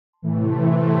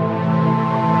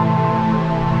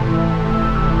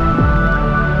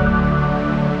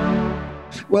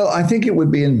Well, I think it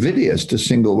would be invidious to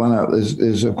single one out.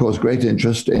 There's of course, great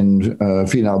interest in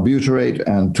phenylbutyrate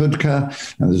and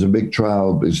TUDCA, and there's a big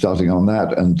trial starting on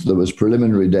that, and there was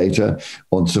preliminary data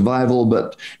on survival,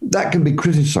 but that can be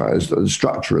criticized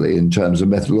structurally in terms of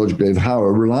methodologically of how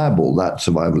reliable that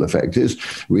survival effect is.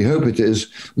 We hope it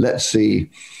is. Let's see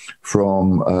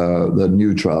from the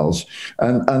new trials.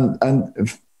 And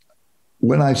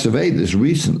when I surveyed this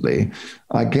recently,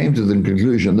 I came to the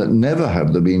conclusion that never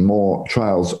have there been more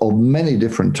trials of many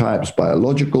different types,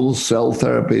 biological, cell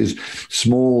therapies,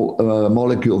 small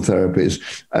molecule therapies.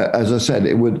 As I said,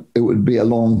 it would be a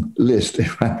long list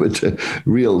if I were to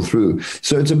reel through.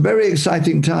 So it's a very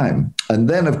exciting time. And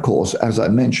then, of course, as I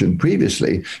mentioned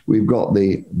previously, we've got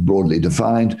the broadly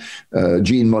defined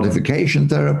gene modification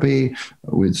therapy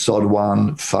with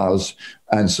SOD1, FUS,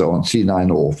 and so on,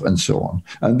 C9orf, and so on.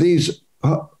 And these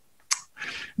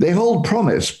they hold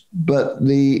promise, but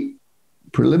the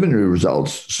preliminary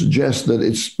results suggest that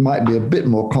it might be a bit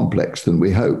more complex than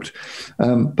we hoped.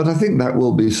 But I think that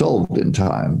will be solved in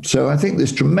time. So I think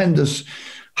there's tremendous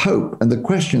hope. And the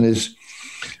question is,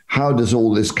 how does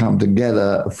all this come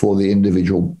together for the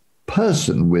individual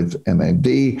person with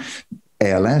MND,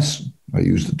 ALS? I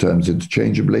use the terms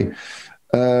interchangeably,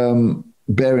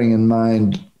 bearing in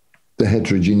mind the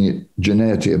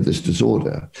heterogeneity of this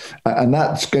disorder. And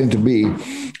that's going to be,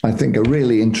 I think, a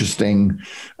really interesting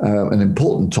and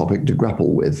important topic to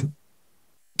grapple with.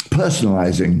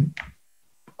 Personalizing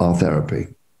our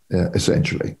therapy,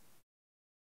 essentially.